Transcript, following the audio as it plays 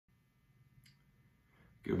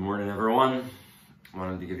Good morning, everyone. I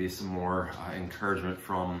wanted to give you some more encouragement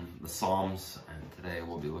from the Psalms, and today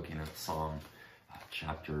we'll be looking at Psalm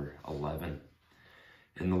chapter 11.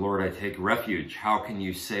 In the Lord I take refuge. How can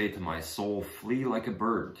you say to my soul, flee like a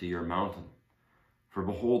bird to your mountain? For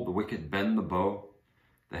behold, the wicked bend the bow.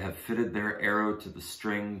 They have fitted their arrow to the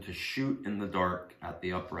string to shoot in the dark at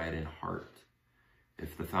the upright in heart.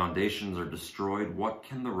 If the foundations are destroyed, what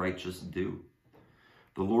can the righteous do?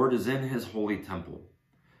 The Lord is in his holy temple.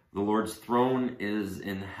 The Lord's throne is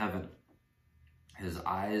in heaven. His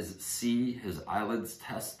eyes see, his eyelids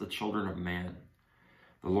test the children of man.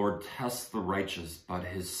 The Lord tests the righteous, but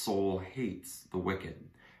his soul hates the wicked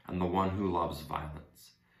and the one who loves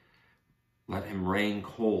violence. Let him rain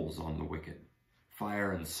coals on the wicked.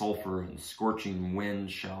 Fire and sulfur and scorching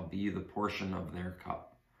wind shall be the portion of their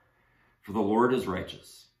cup. For the Lord is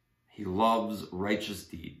righteous. He loves righteous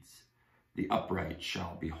deeds. The upright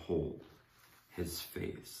shall behold his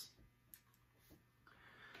face.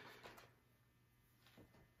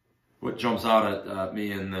 What jumps out at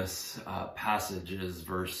me in this passage is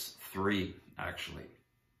verse 3, actually.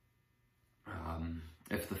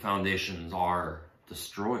 If the foundations are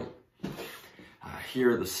destroyed.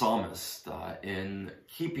 Here the psalmist, in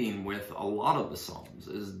keeping with a lot of the Psalms,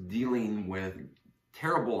 is dealing with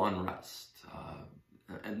terrible unrest.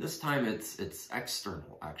 And this time it's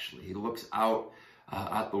external, actually. He looks out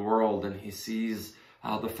at the world and he sees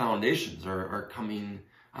the foundations are coming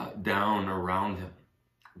down around him.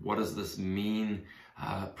 What does this mean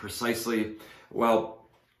precisely? Well,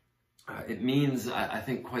 it means, I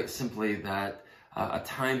think quite simply, that a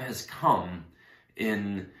time has come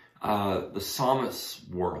in the psalmist's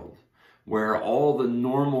world where all the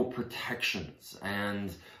normal protections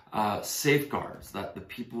and safeguards that the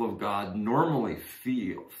people of God normally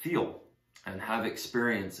feel and have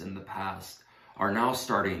experienced in the past are now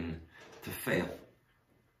starting to fail.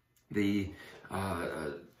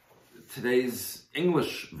 Today's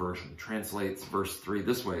English version translates verse 3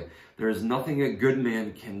 this way: there is nothing a good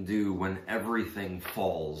man can do when everything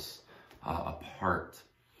falls apart.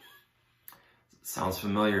 Sounds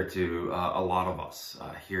familiar to a lot of us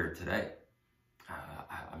here today.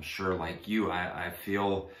 I'm sure, like you, I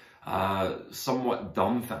feel somewhat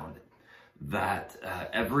dumbfounded that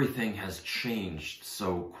everything has changed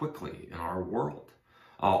so quickly in our world.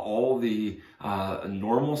 All the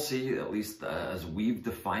normalcy, at least as we've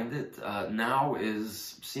defined it, now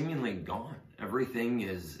is seemingly gone. Everything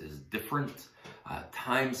is different.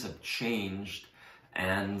 Times have changed,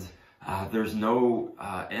 and there's no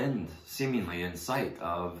end, seemingly, in sight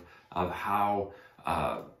of how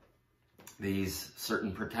these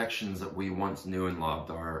certain protections that we once knew and loved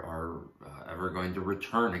are ever going to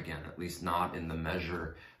return again, at least not in the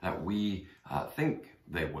measure that we think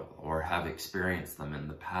they will or have experienced them in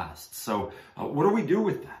the past. So what do we do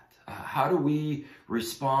with that? How do we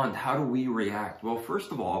respond? How do we react? Well,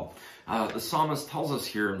 first of all, the psalmist tells us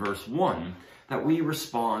here in verse 1 that we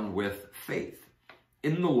respond with faith.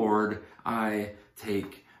 In the Lord I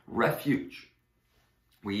take refuge.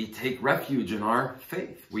 We take refuge in our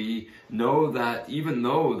faith. We know that even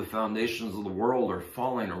though the foundations of the world are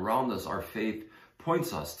falling around us, our faith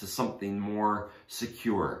points us to something more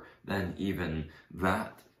secure than even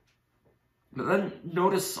that. But then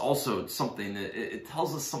notice also something. It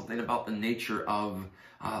tells us something about the nature of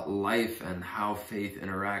life and how faith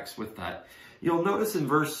interacts with that. You'll notice in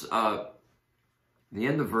the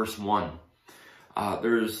end of verse 1,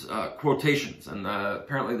 there's quotations, and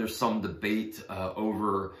apparently there's some debate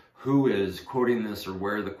over who is quoting this or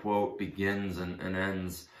where the quote begins and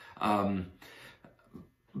ends.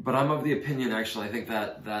 But I'm of the opinion, actually, I think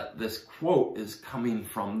that this quote is coming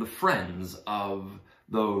from the friends of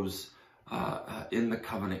those in the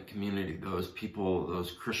covenant community, those people,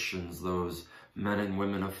 those Christians, those men and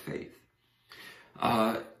women of faith.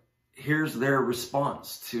 Here's their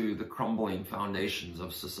response to the crumbling foundations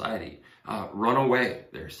of society. Run away,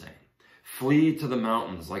 they're saying. Flee to the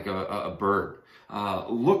mountains like a bird.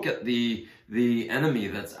 Look at the enemy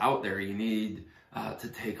that's out there. You need to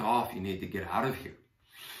take off. You need to get out of here.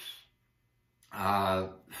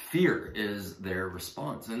 Fear is their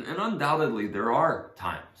response. And undoubtedly, there are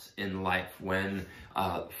times in life when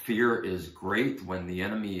fear is great, when the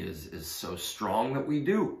enemy is so strong that we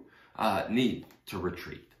do need to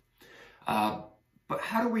retreat. But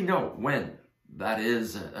how do we know when that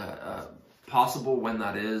is possible, when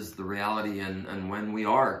that is the reality, and when we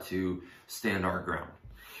are to stand our ground?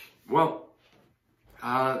 Well,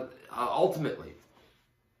 ultimately,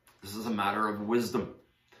 this is a matter of wisdom.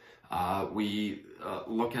 We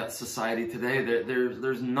look at society today.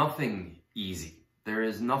 There's nothing easy. There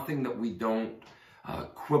is nothing that we don't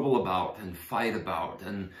quibble about and fight about.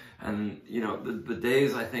 And you know, the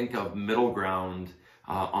days, I think, of middle ground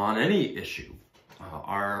on any issue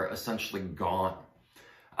are essentially gone.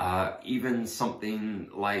 Even something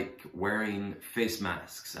like wearing face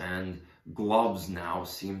masks and gloves now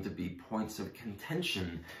seem to be points of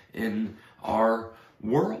contention in our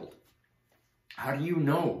world. How do you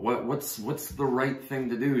know what's the right thing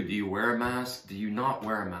to do? Do you wear a mask? Do you not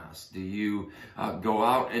wear a mask? Do you go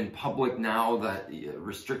out in public now that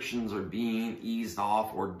restrictions are being eased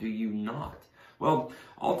off, or do you not? Well,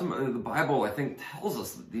 ultimately, the Bible, I think, tells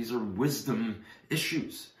us that these are wisdom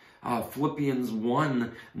issues. Philippians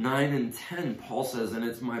 1, 9 and 10, Paul says, "And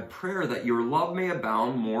it's my prayer that your love may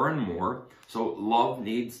abound more and more." So love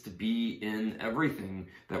needs to be in everything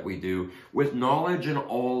that we do, "with knowledge and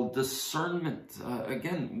all discernment."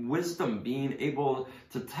 Again, wisdom, being able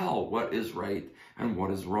to tell what is right and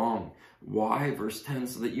what is wrong. Why? Verse 10,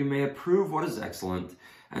 "so that you may approve what is excellent,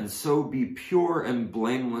 and so be pure and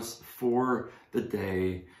blameless for the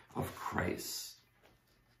day of Christ."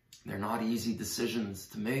 They're not easy decisions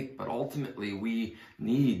to make, but ultimately we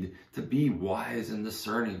need to be wise and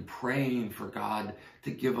discerning, praying for God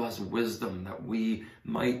to give us wisdom that we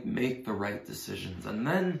might make the right decisions. And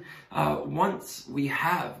then once we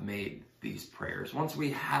have made these prayers, once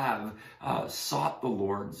we have sought the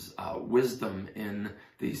Lord's wisdom in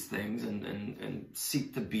these things and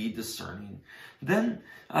seek to be discerning, then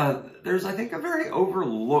there's, I think, a very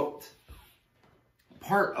overlooked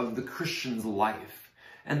part of the Christian's life.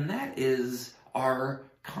 And that is our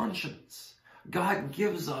conscience. God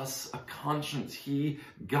gives us a conscience. He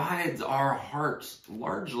guides our hearts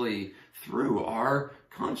largely through our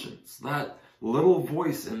conscience. That little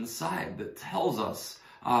voice inside that tells us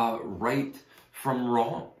right from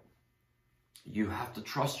wrong. You have to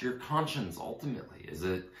trust your conscience ultimately. Is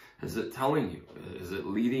it telling you? Is it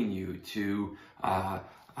leading you to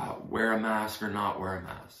wear a mask or not wear a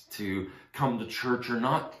mask, to come to church or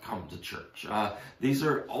not come to church? These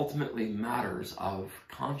are ultimately matters of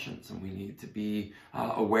conscience, and we need to be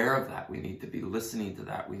aware of that. We need to be listening to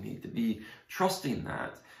that. We need to be trusting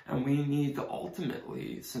that. And we need to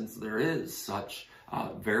ultimately, since there is such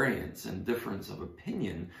variance and difference of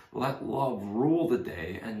opinion, let love rule the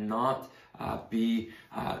day and not be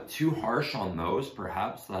too harsh on those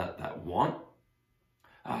perhaps that want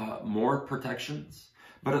more protections.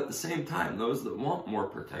 But at the same time, those that want more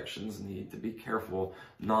protections need to be careful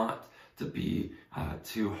not to be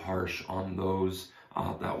too harsh on those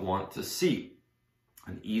that want to see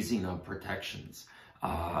an easing of protections,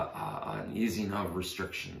 an easing of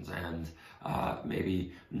restrictions, and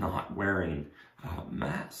maybe not wearing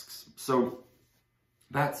masks. So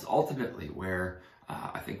that's ultimately where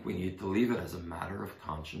I think we need to leave it as a matter of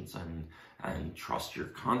conscience and trust your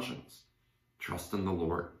conscience. Trust in the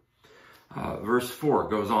Lord. Verse 4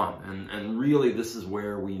 goes on, and really this is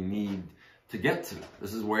where we need to get to.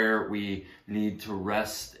 This is where we need to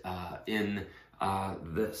rest in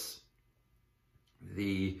this.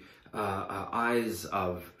 The eyes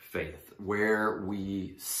of faith, where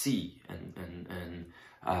we see, and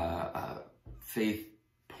faith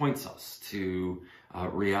points us to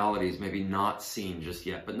realities maybe not seen just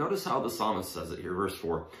yet. But notice how the psalmist says it here, verse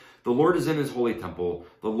 4. "The Lord is in his holy temple.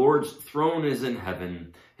 The Lord's throne is in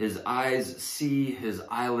heaven. His eyes see, his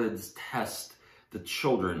eyelids test the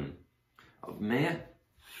children of man."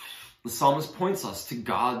 The psalmist points us to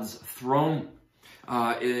God's throne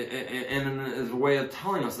in a way of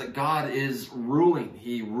telling us that God is ruling.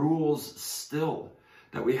 He rules still.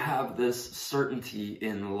 That we have this certainty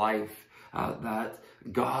in life that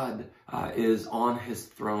God is on his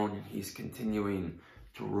throne and he's continuing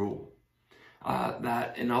to rule.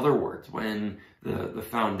 That, in other words, when the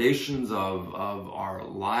foundations of our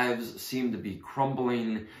lives seem to be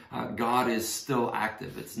crumbling, God is still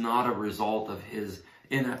active. It's not a result of his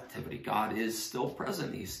inactivity. God is still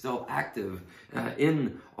present. He's still active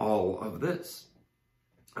in all of this.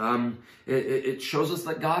 It shows us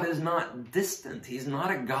that God is not distant. He's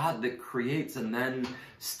not a God that creates and then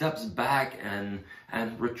steps back and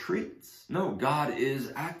retreats. No, God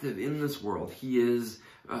is active in this world. He is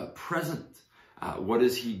present. What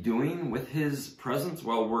is he doing with his presence?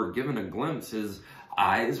 Well, we're given a glimpse. His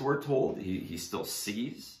eyes, we're told, he still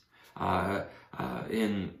sees.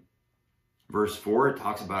 In verse 4, it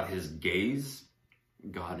talks about his gaze.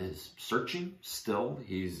 God is searching still.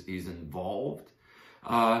 He's involved.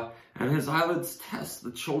 And his eyelids test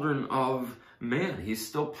the children of man. He's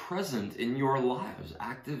still present in your lives,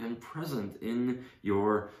 active and present in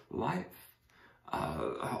your life.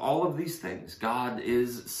 All of these things God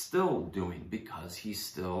is still doing because he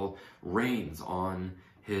still reigns on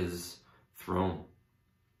his throne.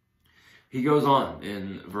 He goes on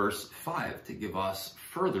in verse 5 to give us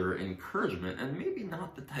further encouragement, and maybe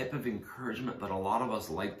not the type of encouragement that a lot of us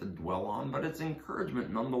like to dwell on, but it's encouragement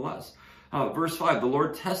nonetheless. Verse 5, the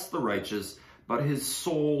Lord tests the righteous, but his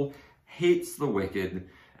soul hates the wicked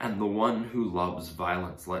and the one who loves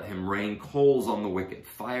violence. Let him rain coals on the wicked.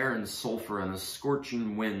 Fire and sulfur and a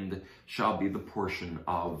scorching wind shall be the portion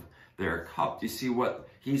of their cup. Do you see what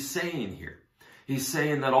he's saying here? He's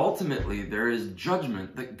saying that ultimately there is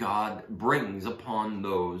judgment that God brings upon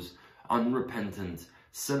those unrepentant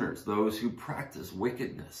sinners, those who practice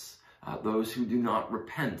wickedness, those who do not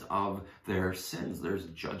repent of their sins. There's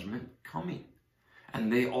judgment coming,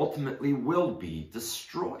 and they ultimately will be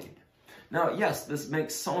destroyed. Now, yes, this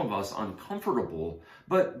makes some of us uncomfortable,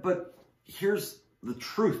 but here's the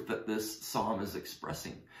truth that this psalm is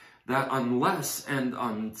expressing, that unless and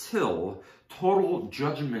until total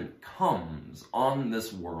judgment comes on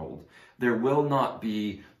this world, there will not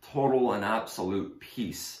be total and absolute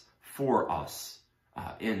peace for us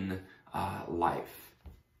in life.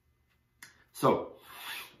 So,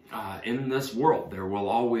 in this world, there will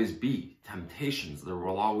always be temptations, there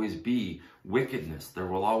will always be wickedness, there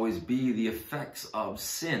will always be the effects of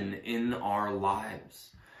sin in our lives.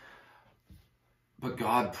 But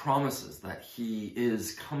God promises that he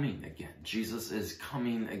is coming again. Jesus is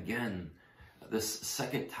coming again, this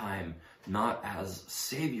second time, not as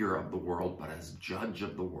Savior of the world, but as Judge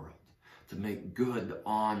of the world, to make good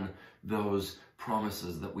on those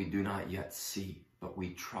promises that we do not yet see, but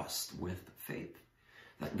we trust with faith.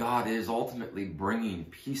 That God is ultimately bringing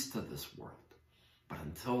peace to this world. But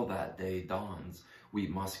until that day dawns, we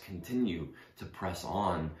must continue to press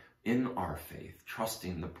on in our faith,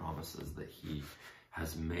 trusting the promises that he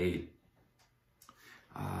has made.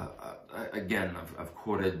 Again, I've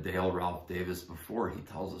quoted Dale Ralph Davis before. He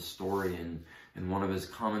tells a story in one of his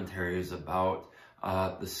commentaries about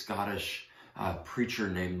the Scottish preacher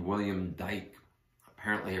named William Dyke.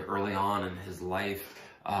 Apparently early on in his life,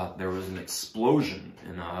 there was an explosion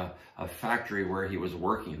in a factory where he was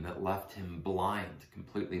working that left him blind,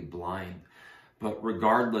 completely blind. But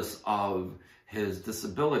regardless of his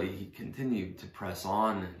disability, he continued to press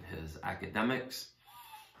on in his academics,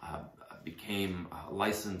 became a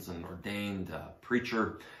licensed and ordained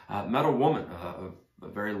preacher, met a woman, a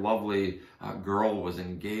very lovely girl, was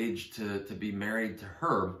engaged to be married to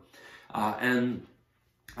her, and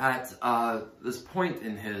at this point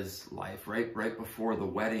in his life, right before the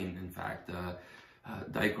wedding, in fact,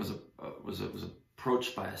 Dyke was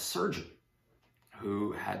approached by a surgeon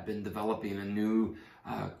who had been developing a new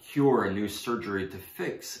cure, a new surgery to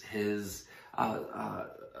fix his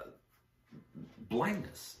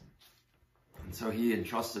blindness. And so he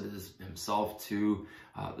entrusted himself to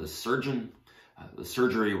the surgeon. The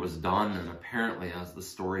surgery was done, and apparently, as the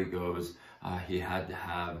story goes, he had to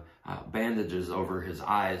have bandages over his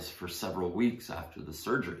eyes for several weeks after the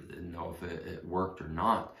surgery. Didn't know if it worked or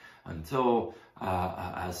not until,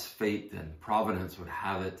 as fate and providence would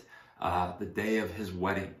have it, the day of his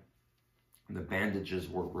wedding, the bandages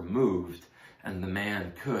were removed and the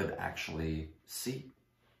man could actually see.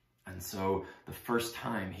 And so the first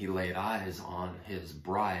time he laid eyes on his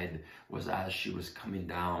bride was as she was coming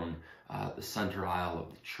down the center aisle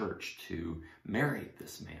of the church to marry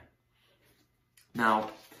this man.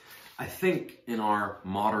 Now, I think in our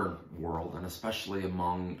modern world, and especially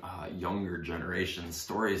among younger generations,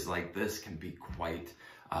 stories like this can be quite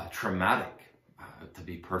traumatic, to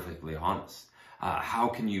be perfectly honest. How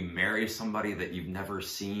can you marry somebody that you've never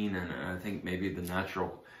seen? And I think maybe the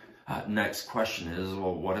natural next question is,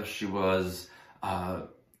 well, what if she was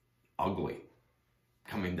ugly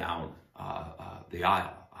coming down the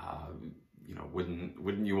aisle?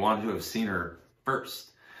 Wouldn't you want to have seen her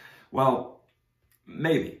first? Well,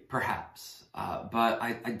 maybe, perhaps, but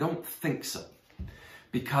I don't think so,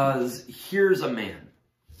 because here's a man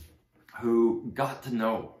who got to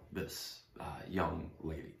know this young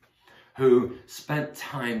lady, who spent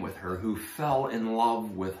time with her, who fell in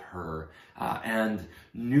love with her, and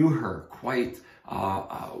knew her quite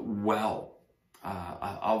well,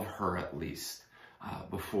 of her at least,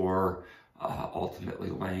 before ultimately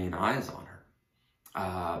laying eyes on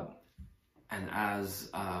her. And as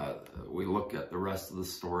we look at the rest of the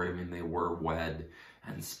story, I mean, they were wed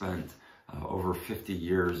and spent over 50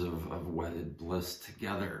 years of wedded bliss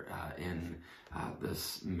together in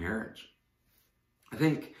this marriage. I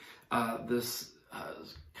think this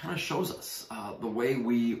kind of shows us the way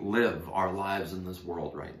we live our lives in this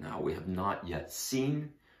world right now. We have not yet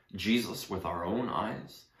seen Jesus with our own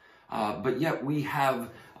eyes, but yet we have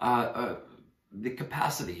the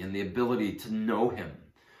capacity and the ability to know him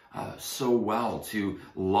so well, to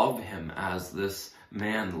love him as this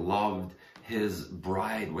man loved his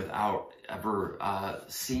bride without ever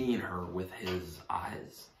seeing her with his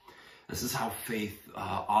eyes. This is how faith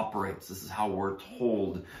operates. This is how we're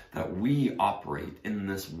told that we operate in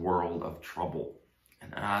this world of trouble.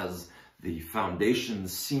 And as the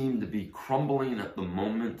foundations seem to be crumbling at the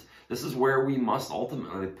moment, this is where we must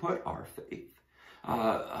ultimately put our faith.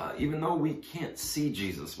 Even though we can't see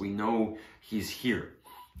Jesus, we know he's here.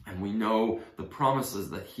 And we know the promises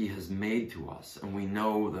that he has made to us. And we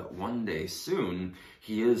know that one day soon,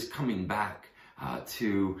 he is coming back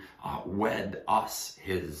to wed us,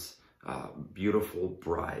 his beautiful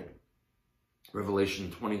bride.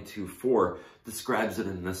 Revelation 22:4 describes it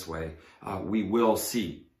in this way. We will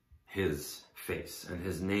see his face, and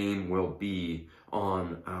his name will be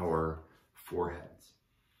on our foreheads.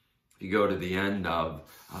 If you go to the end of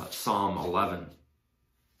Psalm 11,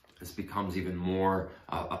 this becomes even more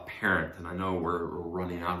apparent. And I know we're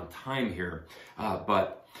running out of time here,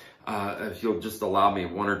 but if you'll just allow me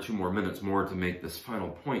 1 or 2 more minutes more to make this final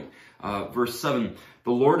point. Verse 7,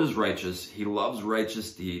 the Lord is righteous. He loves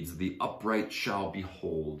righteous deeds. The upright shall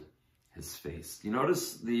behold his face. You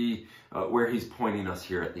notice where he's pointing us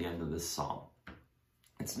here at the end of this psalm.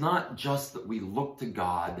 It's not just that we look to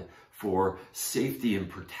God for safety and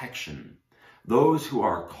protection. Those who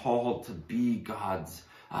are called to be God's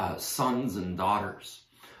sons and daughters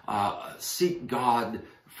seek God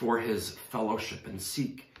for his fellowship and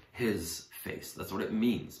seek his face. That's what it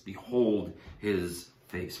means. Behold his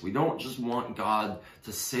face. We don't just want God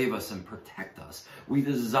to save us and protect us. We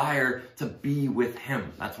desire to be with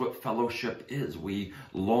him. That's what fellowship is. We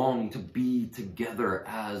long to be together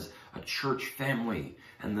as a church family,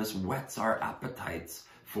 and this whets our appetites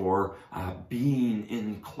for being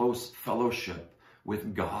in close fellowship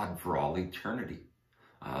with God for all eternity.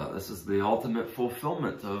 This is the ultimate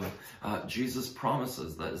fulfillment of Jesus'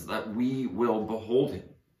 promises, that we will behold him.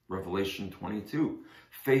 Revelation 22,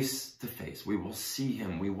 face to face. We will see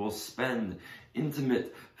him. We will spend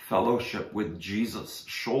intimate fellowship with Jesus,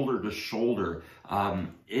 shoulder to shoulder,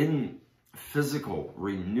 in physical,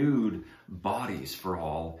 renewed bodies for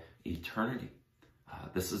all eternity.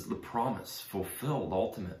 This is the promise fulfilled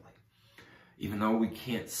ultimately. Even though we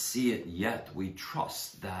can't see it yet, we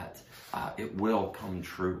trust that it will come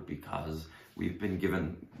true because we've been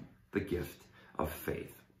given the gift of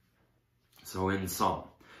faith. So in sum,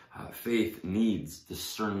 faith needs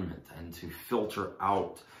discernment and to filter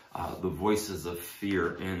out the voices of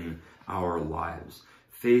fear in our lives.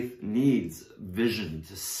 Faith needs vision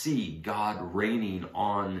to see God reigning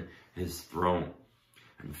on his throne.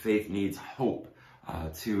 And faith needs hope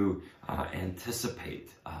to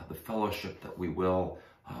anticipate the fellowship that we will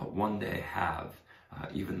one day have,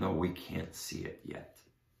 even though we can't see it yet.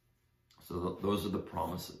 So those are the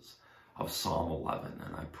promises of Psalm 11,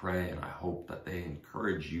 and I pray and I hope that they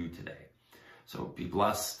encourage you today. So be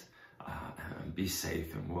blessed and be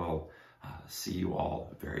safe, and we'll see you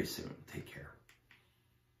all very soon. Take care.